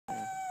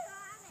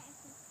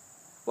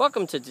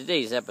Welcome to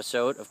today's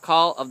episode of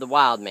Call of the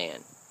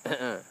Wildman,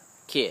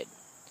 Kid,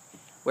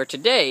 where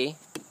today,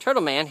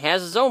 Turtle Man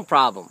has his own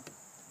problem.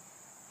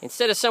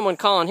 Instead of someone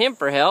calling him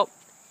for help,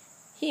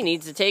 he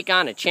needs to take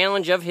on a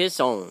challenge of his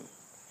own.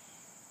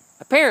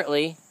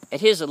 Apparently,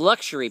 at his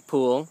luxury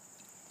pool,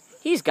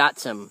 he's got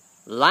some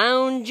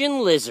lounging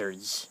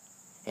lizards,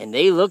 and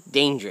they look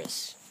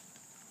dangerous.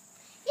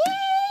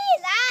 Yay!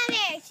 Live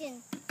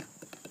action!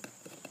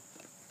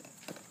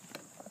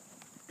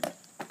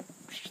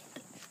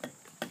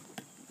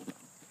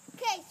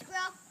 Okay,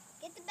 Squirrel,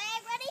 get the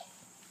bag ready.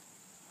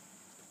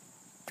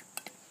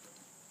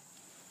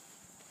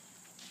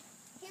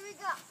 Here we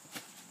go.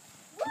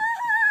 Woo!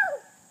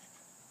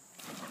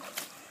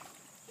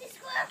 Hey,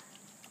 Squirrel!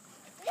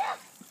 Yeah,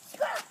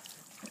 Squirrel!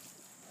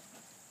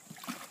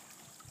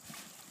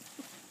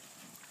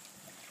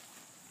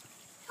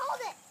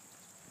 Hold it!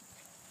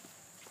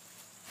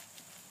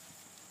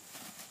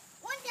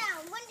 One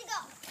down, one to go.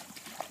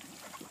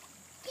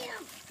 Get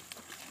him!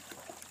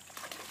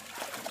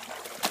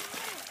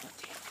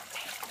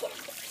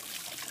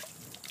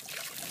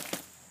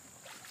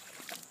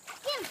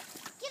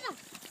 Get him!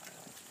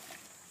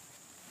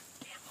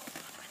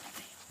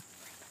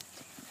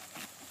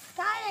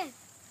 Got him!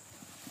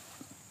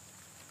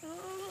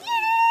 Yay!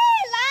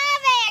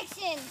 Live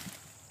action!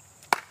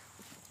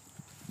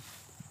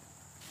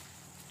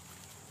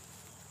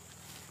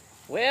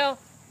 Well,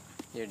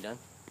 you're done.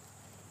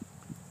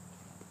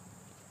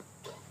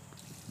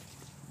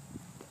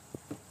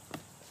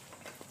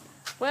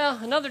 Well,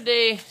 another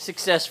day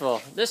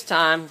successful. This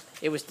time,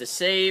 it was to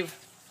save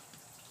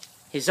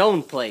his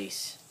own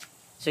place,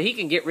 so he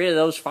can get rid of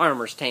those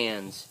farmer's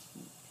tans.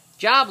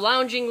 Job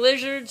lounging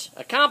lizards,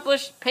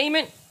 accomplished,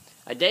 payment,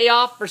 a day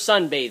off for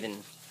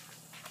sunbathing.